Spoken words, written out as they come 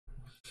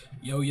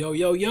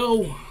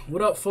Yo,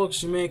 what up,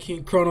 folks? Your man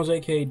King Chronos,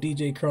 aka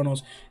DJ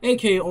Chronos,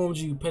 aka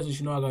OMG Peasants.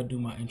 You know I gotta do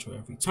my intro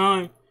every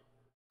time.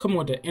 Come on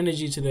with the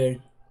energy today.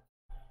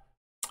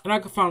 And I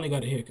finally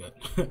got a haircut.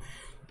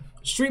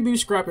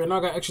 Streetbeefs Scrapyard, and I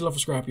got extra love for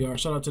Scrapyard.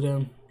 Shout out to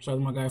them. Shout out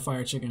to my guy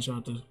Fire Chicken. Shout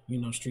out to,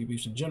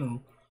 Streetbeefs in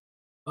general.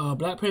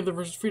 Black Panther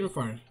versus Freedom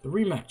Fighter, the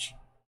rematch.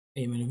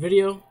 8-minute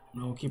video.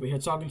 I won't keep it here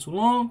talking too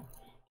long.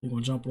 We're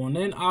gonna jump on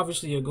in.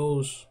 Obviously, it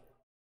goes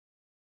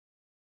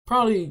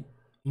probably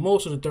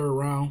most of the third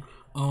round.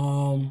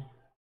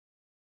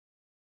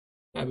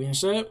 That being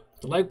said,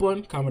 the like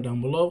button, comment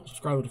down below,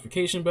 subscribe,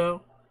 notification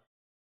bell.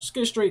 Let's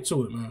get straight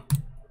to it, man.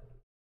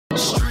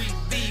 Street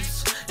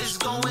beefs is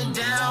going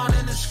down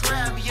in the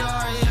scrap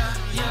yard,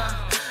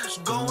 yeah.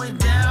 Going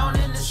down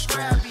in the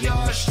scrap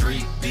yard.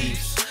 Street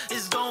beefs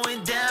is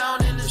going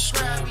down in the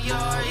scrap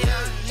yard,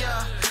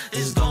 yeah.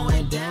 It's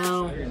going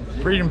down.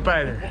 Freedom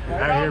Fighter,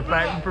 out here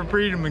fighting for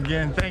freedom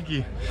again. Thank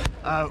you.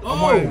 I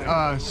want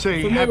to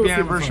say happy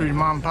anniversary to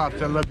Mom and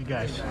Pops. I love you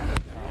guys.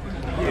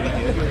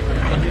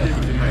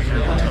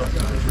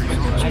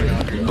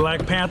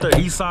 Black Panther,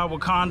 Eastside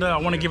Wakanda. I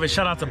want to give a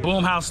shout out to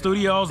Boomhouse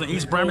Studios in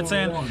East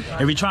Bremerton.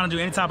 If you're trying to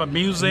do any type of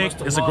music,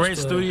 it's a great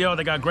studio.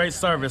 They got great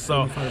service.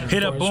 So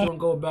hit up Boom.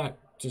 Go back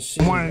to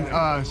see. I want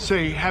to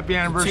say happy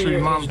anniversary to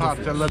Mom and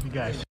Pops. I love you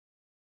guys.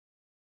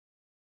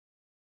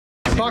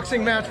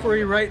 Boxing match for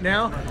you right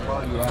now.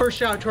 First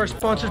shout out to our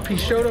sponsors,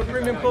 Pishoto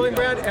Premium Clothing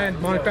Brand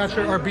and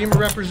manufacturer our Beamer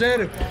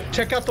representative.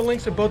 Check out the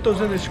links of both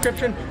those in the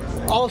description.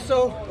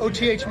 Also,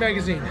 OTH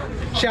Magazine.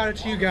 Shout out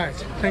to you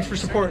guys. Thanks for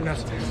supporting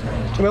us.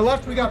 To my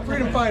left, we got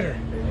Freedom Fighter.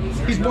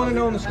 He's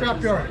 1-0 in the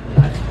scrapyard.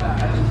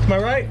 To my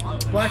right,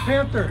 Black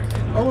Panther,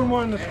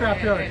 0-1 in the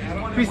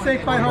scrapyard. Be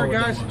safe, fight hard,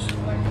 guys.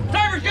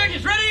 Drivers,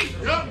 judges, ready?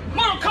 Yep.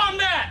 Mortal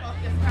Kombat!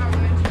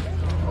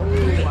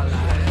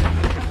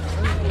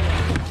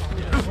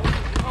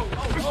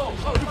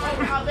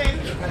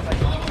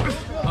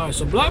 Alright,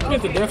 so Black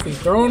Panther definitely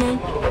throwing him,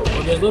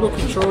 but there's little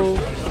control.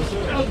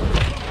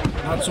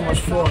 Not so much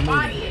for him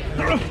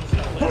either.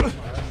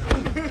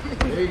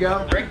 There you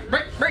go. Break.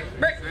 Break,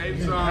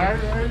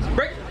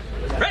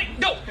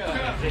 go!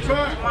 Come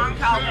on,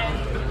 Calvin.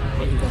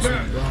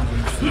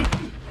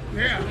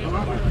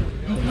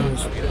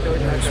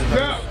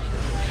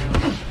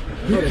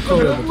 Yeah, the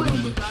code up with the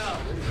number.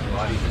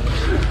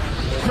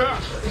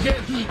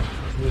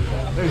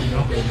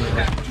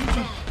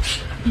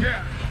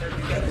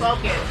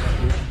 Focus.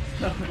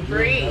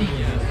 Breathe.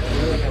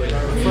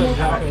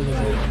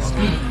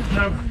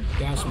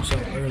 Gas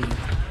himself early.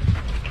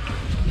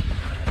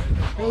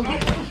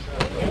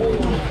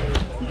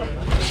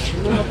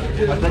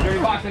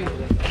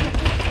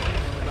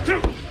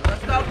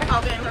 Let's go,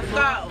 Calvin. Let's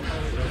go.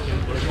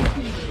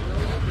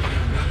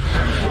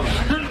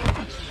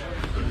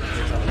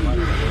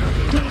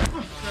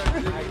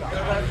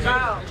 Let's go.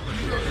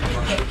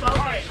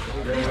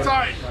 He's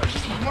tight.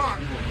 Come on.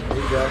 There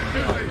you go.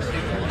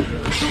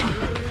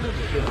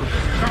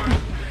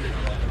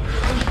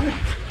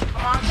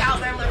 Come on,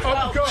 Calvin. Let's go.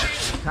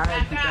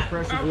 Back up.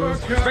 Break.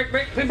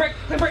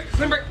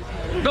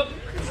 Go.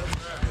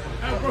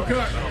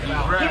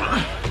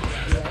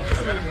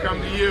 Let him come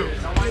to you.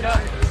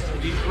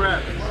 Deep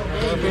breath.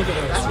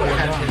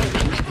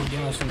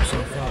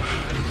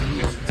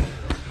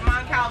 Come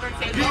on, Calvin.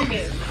 Stay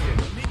focused.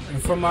 And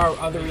from our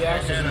other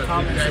reactions and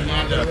comments and my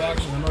other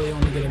reactions, I know they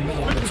only get a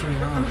minute between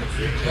rounds.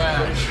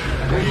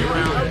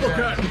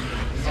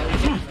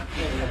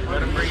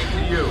 Let him bring it to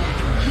you.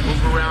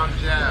 Move around,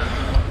 jab.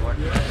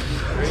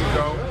 There you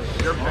go.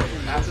 Your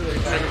pace.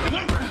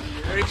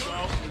 There you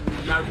go.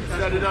 Now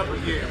set it up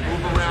again.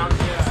 Move around,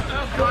 jab.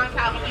 Come on,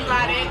 Calvin. You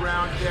got it. Move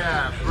around,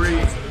 jab.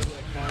 Breathe.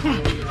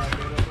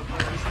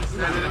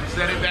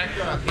 Set it back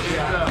up. Get it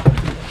up.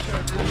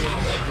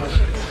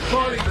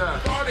 Party up.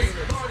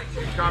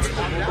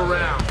 Move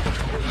around.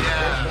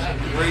 Yeah.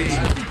 Breathe.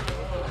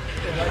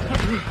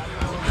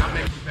 Now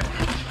make it back.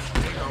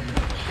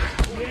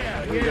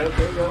 There you go.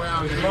 Move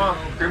around. Come on.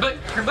 Green blick.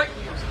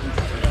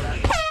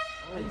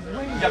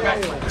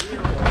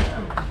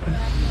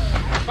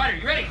 Fighter,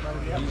 you ready?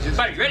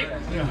 Fighter, you ready?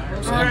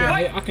 So I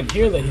can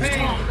hear that he's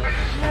talking.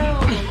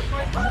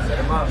 Set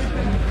him up. Move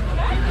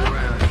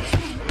around.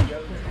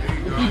 There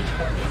you go.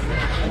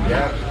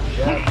 Yeah.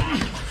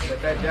 Set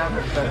that down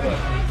and set up.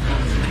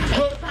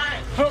 Move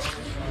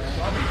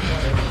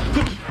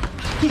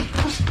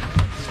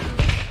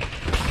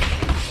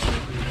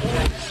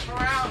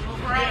around.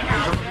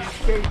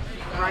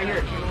 Right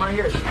here. Keep him right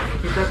here.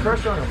 Keep that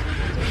pressure on him.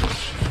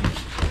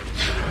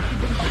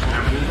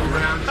 Move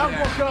around, jab.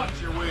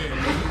 Get your win.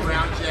 Move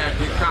around, jab.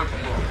 Get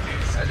comfortable.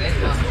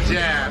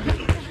 Jab.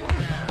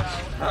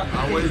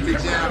 Always the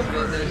jab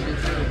first.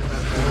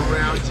 Move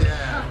around,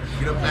 jab.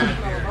 Get up back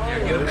there. Yeah,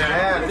 get up back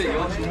there.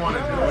 What you want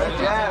to do. That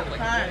jab.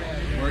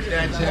 Work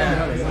that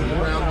jab.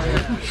 Move around,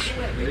 jab.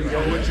 There you go.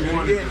 What you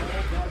want to do.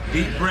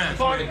 Deep breath,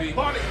 baby.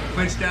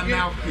 Clench that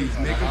mouthpiece.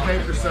 Make him pay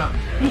for something.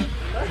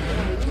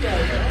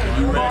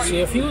 See,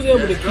 if he was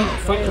able to keep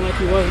fighting like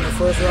he was in the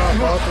first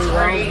round, all 3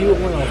 rounds, he would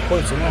win on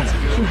points alone.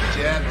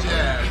 Jab,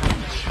 jab.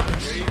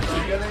 There you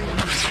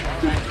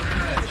go.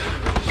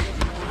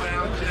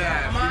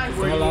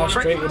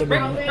 straight would have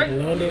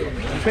been landed.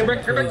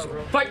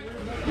 Fight.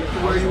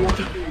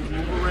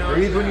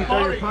 Breathe when you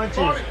throw your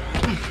punches.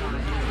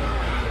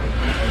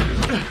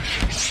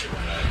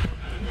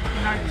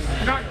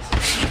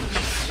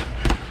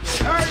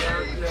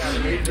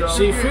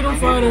 See, Freedom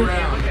Fighter.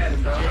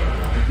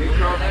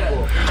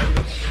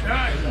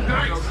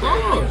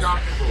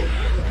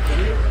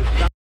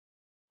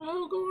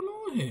 What's going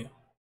on here?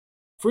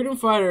 Freedom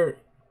Fighter,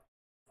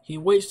 he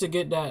waits to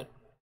get that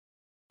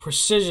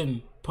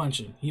precision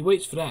punching. He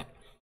waits for that.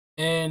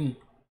 And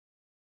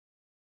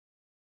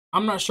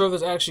I'm not sure if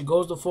this actually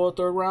goes to full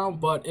third round,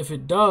 but if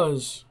it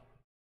does,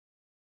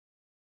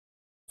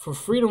 for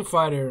Freedom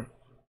Fighter,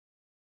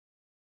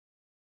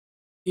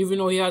 even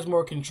though he has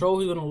more control,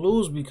 he's going to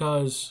lose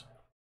because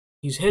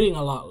he's hitting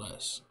a lot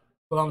less.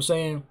 But I'm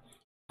saying,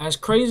 as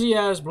crazy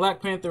as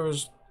Black Panther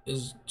is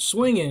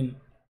swinging,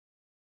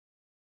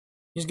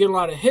 he's getting a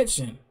lot of hits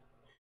in.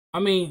 I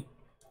mean,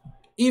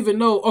 even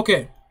though,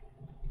 okay,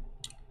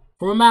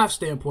 from a math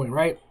standpoint,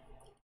 right?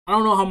 I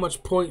don't know how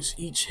much points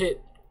each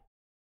hit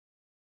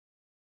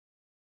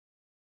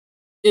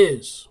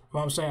is. You know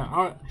what I'm saying?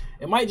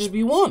 It might just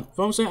be one. You know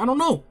what I'm saying? I don't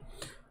know.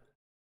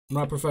 I'm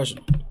not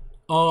professional.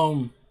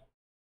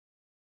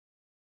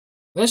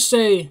 Let's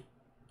say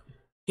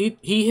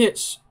he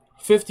hits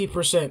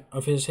 50%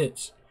 of his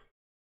hits,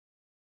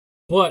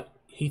 but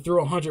he threw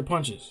 100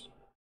 punches.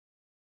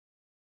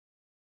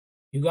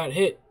 You got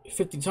hit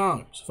 50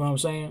 times. You know what I'm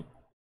saying?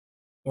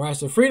 Whereas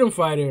the Freedom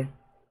Fighter,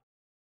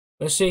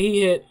 let's say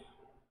he hit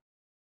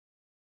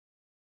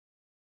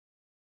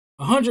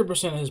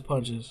 100% of his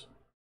punches,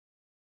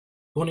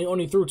 but he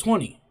only threw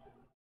 20.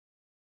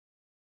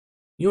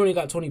 You only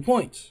got 20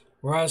 points.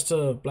 Whereas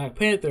to Black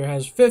Panther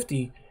has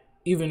 50,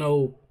 even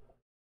though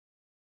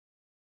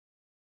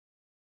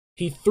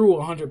he threw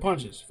 100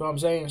 punches. You know what I'm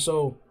saying?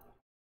 So,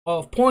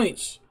 off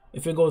points,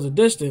 if it goes a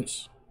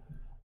distance,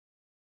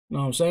 you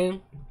know what I'm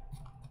saying?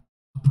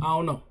 I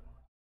don't know.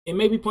 It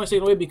may be points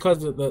taken away because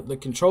the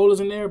control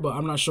isn't there, but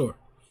I'm not sure.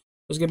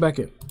 Let's get back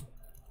in.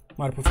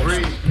 Might have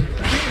professional.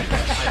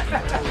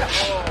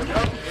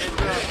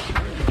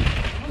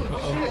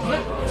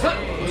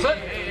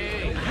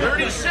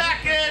 30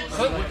 seconds.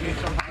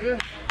 Good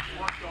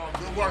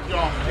work,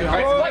 y'all.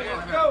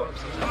 Let's go.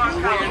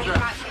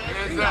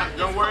 Hands up.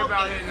 Don't worry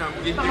about hitting them.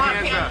 Get your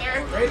hands up.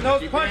 Raise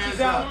those punches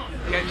out.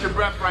 Catch your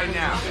breath right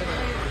now.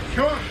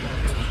 Sure.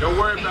 Don't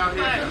worry about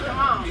hitting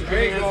them. Keep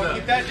There your you hands go. up.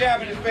 Keep that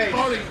jab in his face.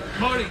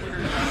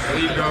 There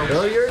you go.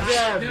 Throw your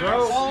jabs,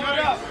 bro. Follow it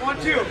up.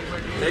 1, 2.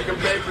 They can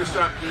pay for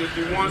something if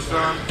you want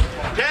some.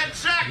 10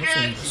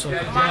 seconds.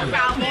 Come on,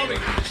 Calvin.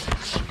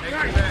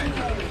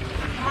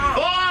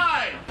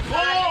 5,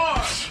 4,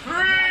 3.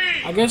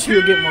 I guess he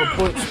would get more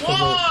points for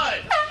the. 1.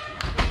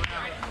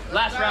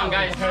 Last round,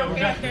 guys.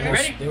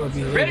 Ready? They would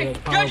be Ready? labeled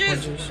as power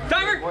Judges. punches.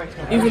 Timer.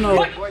 Even though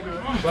Black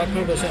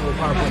Panther's hitting with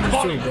power punches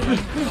too, but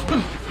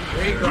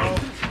There you go.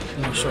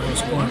 I'm not sure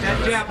what's going That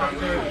on. jab up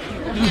there.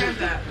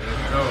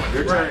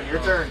 Your turn. Your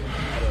turn.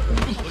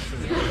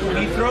 When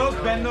he throws,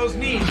 bend those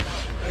knees.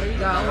 There you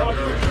go.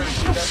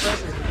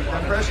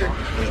 That pressure.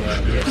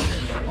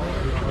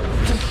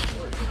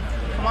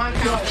 Come on,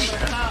 Calvin.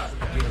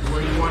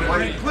 Where you want to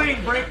Break be. clean.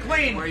 Break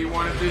clean. Where you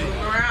want to be.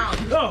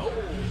 Around. Go.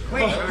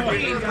 Clean.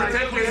 Clean.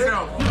 Protect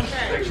yourself.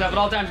 Take yourself at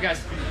all times, guys.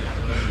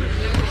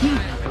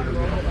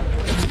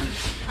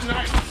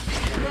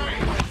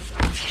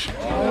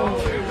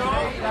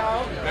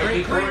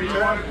 Break clean.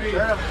 Turn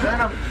him. Turn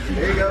him.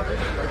 There you go.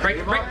 Break.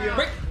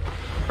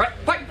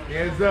 Fight.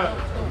 Hands up.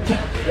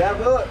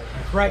 Jab up.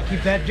 That's right.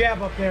 Keep that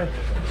jab up there.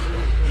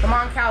 Come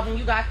on, Calvin.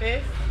 You got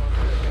this.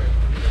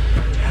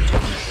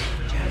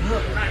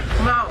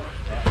 Come on.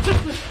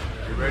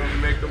 You ready to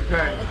make them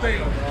pay?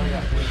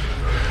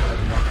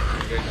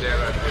 Get jab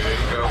out there.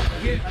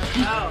 There you go.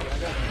 Oh.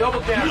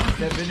 Double jab.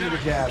 Step into the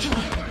jab.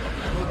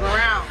 Move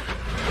around.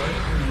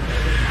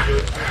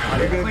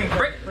 You're good. Clean.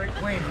 Break. Break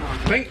clean.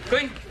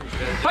 Clean.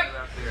 Fight.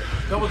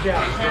 Double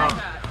jab.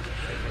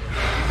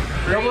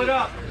 Double it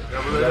up.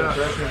 Double it up.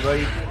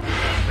 Buddy.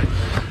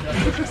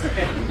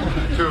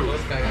 2.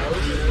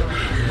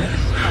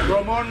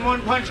 Throw more than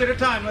one punch at a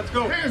time. Let's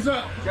go. Hands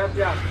up. Jab,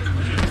 jab.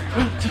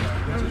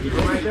 Keep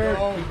him right there.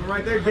 Keep him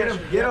right there. Get him.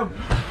 Get him.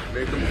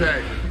 Make them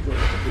pay.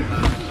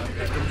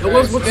 It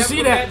was good to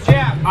see that.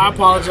 Jab. I Come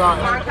apologize.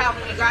 on,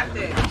 Calvin. You got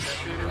this.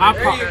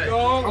 There you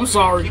go. I'm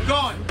sorry. Keep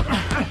going.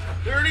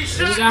 30 It's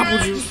seconds. apple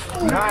juice.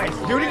 Nice.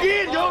 Do it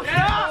again. Don't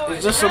stop.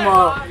 It's just some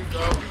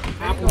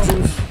apple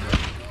juice.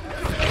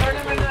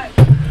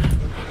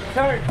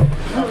 Turn.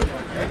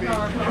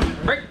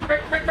 Break.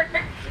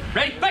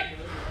 Ready? Fight.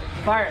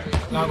 Fire.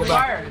 Now go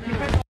back.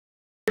 Fire.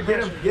 Get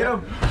him. Get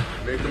him.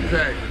 Make them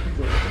pay.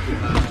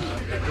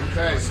 Make them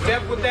pay.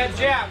 Step with that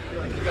jab.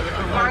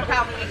 Come on,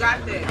 Calvin. You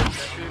got this.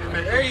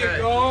 There you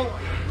go.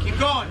 Keep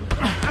going.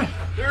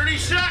 30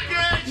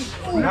 seconds.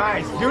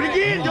 Nice. Do it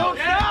again. Don't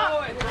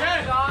stop.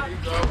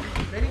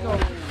 There you go.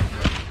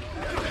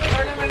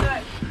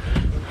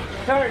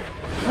 Turn.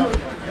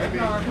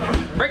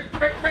 Break.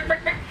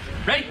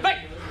 Ready? Fight.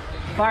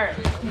 Fire.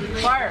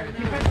 Fire.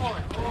 Keep it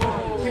going.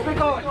 Keep it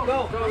going.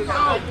 Go.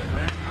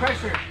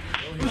 Pressure.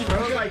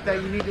 Throws like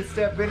that, you need to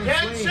step in and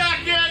 10 swing.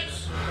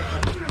 seconds.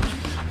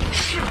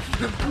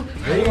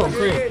 They going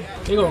crazy.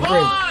 They going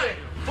crazy. 5,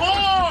 4,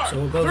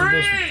 So it goes with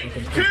this 3,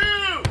 one. 2,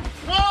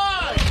 1.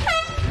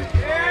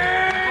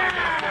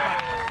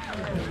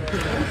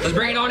 Let's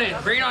bring it on in.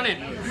 Bring it on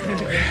in. All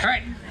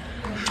right.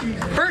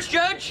 First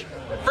judge,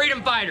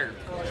 Freedom Fighter.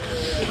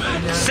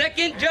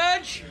 Second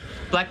judge,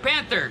 Black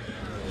Panther.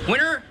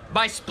 Winner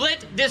by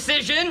split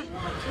decision.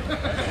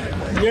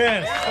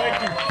 Yes,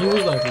 thank you. He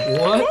was like,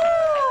 what?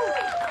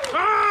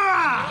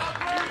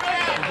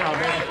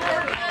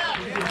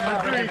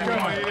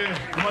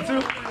 You want to?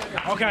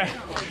 Okay.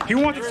 He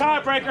wants the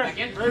tiebreaker.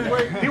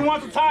 He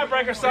wants the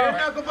tiebreaker, so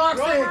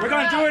we're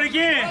gonna do it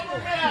again.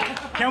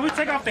 Can we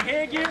take off the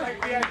headgear?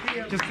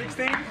 Just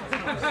 16?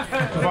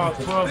 About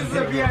 12. This is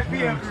a VIP.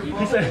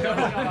 He said,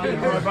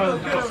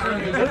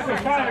 this is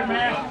fire,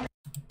 man.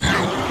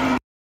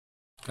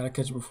 Gotta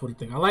catch it before the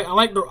thing. I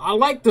like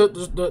the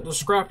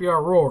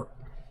scrapyard roar,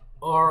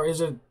 or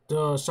is it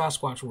the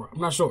Sasquatch roar? I'm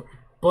not sure,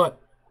 but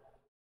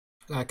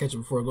gotta catch it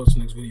before it goes to the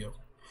next video.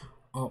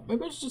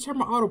 Maybe I should just turn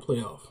my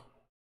autoplay off.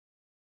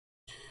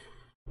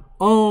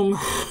 Well,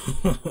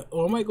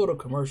 I might go to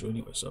commercial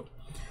anyway, so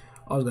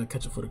I was gonna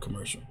catch it for the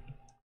commercial.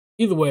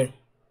 Either way,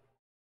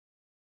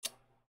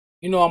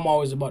 you know I'm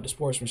always about the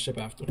sportsmanship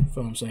after. You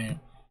feel what I'm saying?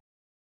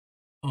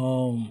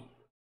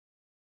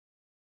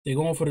 They're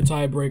going for the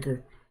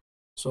tiebreaker,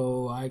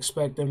 so I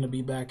expect them to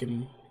be back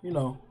in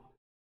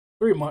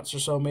 3 months or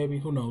so, maybe.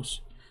 Who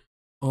knows?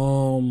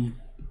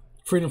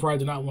 Freedom Fighter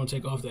did not want to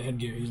take off the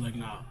headgear. He's like,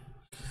 nah.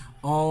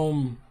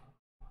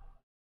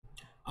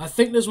 I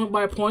think this went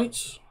by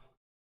points.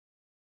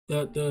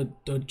 The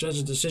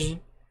judge's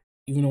decision,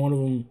 even though one of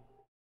them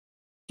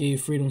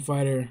gave Freedom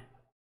Fighter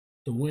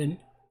the win.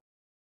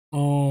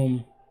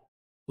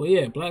 But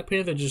yeah, Black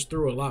Panther just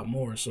threw a lot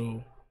more,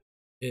 so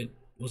it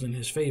was in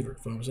his favor.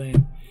 You know what I'm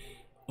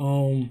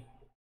saying?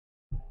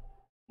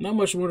 Not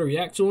much more to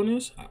react to on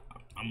this. I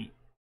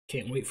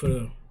can't wait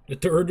for the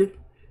third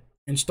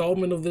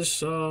installment of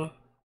this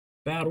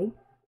battle.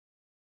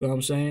 You know what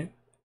I'm saying?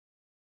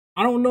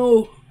 I don't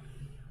know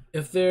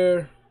if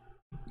they're...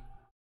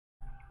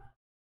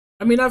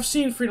 I mean, I've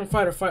seen Freedom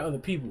Fighter fight other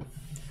people,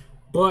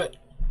 but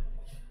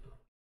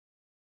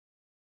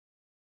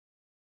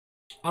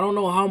I don't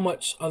know how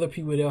much other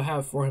people they'll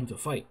have for him to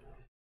fight.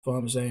 You know what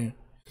I'm saying?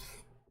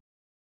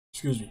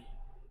 Excuse me.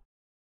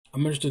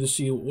 I'm interested to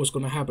see what's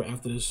going to happen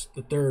after this,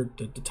 the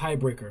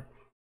tiebreaker,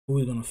 who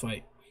he's going to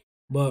fight.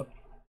 But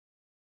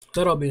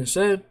that all being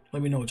said,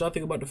 let me know what y'all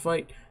think about the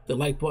fight. The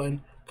like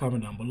button,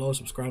 comment down below,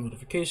 subscribe,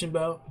 notification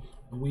bell,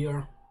 and we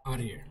are out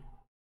of here.